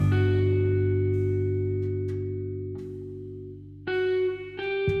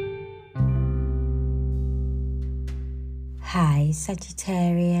Hi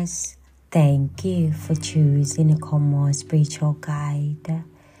Sagittarius, thank you for choosing a common spiritual guide.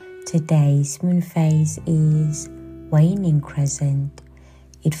 Today's moon phase is waning crescent.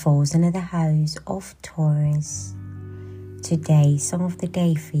 It falls under the house of Taurus. Today's song of the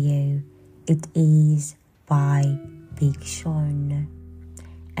day for you, it is by Big Sean.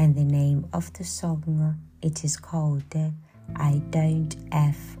 And the name of the song, it is called I Don't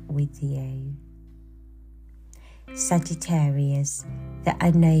F With You. Sagittarius, there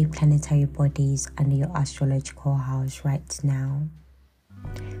are no planetary bodies under your astrological house right now,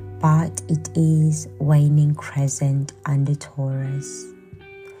 but it is waning crescent under Taurus.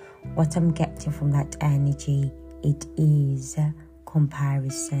 What I'm getting from that energy, it is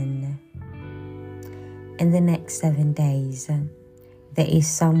comparison. In the next 7 days, there is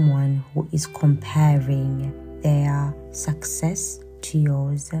someone who is comparing their success to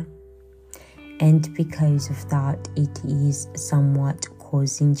yours. And because of that, it is somewhat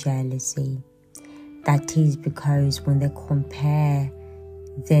causing jealousy. That is because when they compare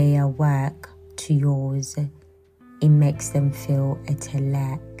their work to yours, it makes them feel at a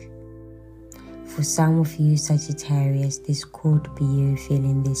lack. For some of you Sagittarius, this could be you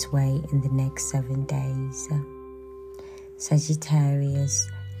feeling this way in the next 7 days.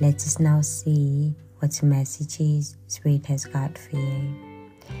 Sagittarius, let us now see what messages Spirit has got for you.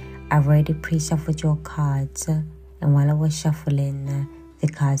 I've already pre-shuffled your cards, and while I was shuffling, the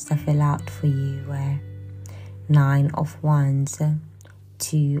cards that fell out for you were 9 of Wands,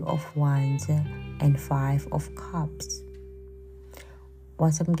 2 of Wands, and 5 of Cups.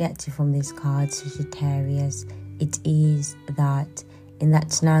 What I'm getting from these cards, Sagittarius, it is that in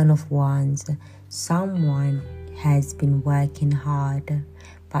that 9 of Wands, someone has been working hard,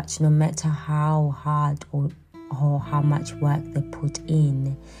 but no matter how hard or how much work they put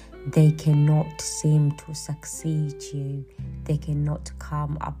in, they cannot seem to succeed you. They cannot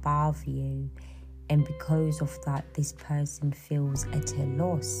come above you. And because of that, this person feels at a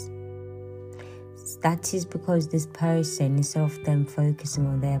loss. That is because this person, instead of them focusing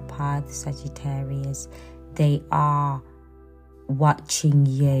on their path, Sagittarius, they are watching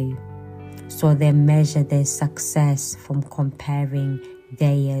you. So they measure their success from comparing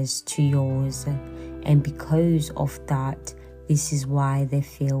theirs to yours. And because of that, this is why they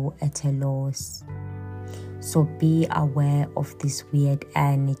feel at a loss. So be aware of this weird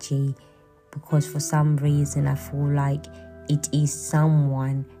energy, because for some reason I feel like it is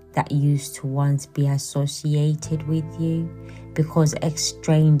someone that used to once be associated with you, because a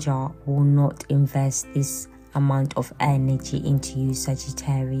stranger will not invest this amount of energy into you,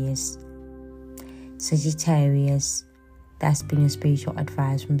 Sagittarius. Sagittarius, that's been your spiritual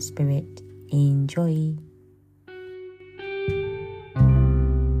advice from Spirit. Enjoy.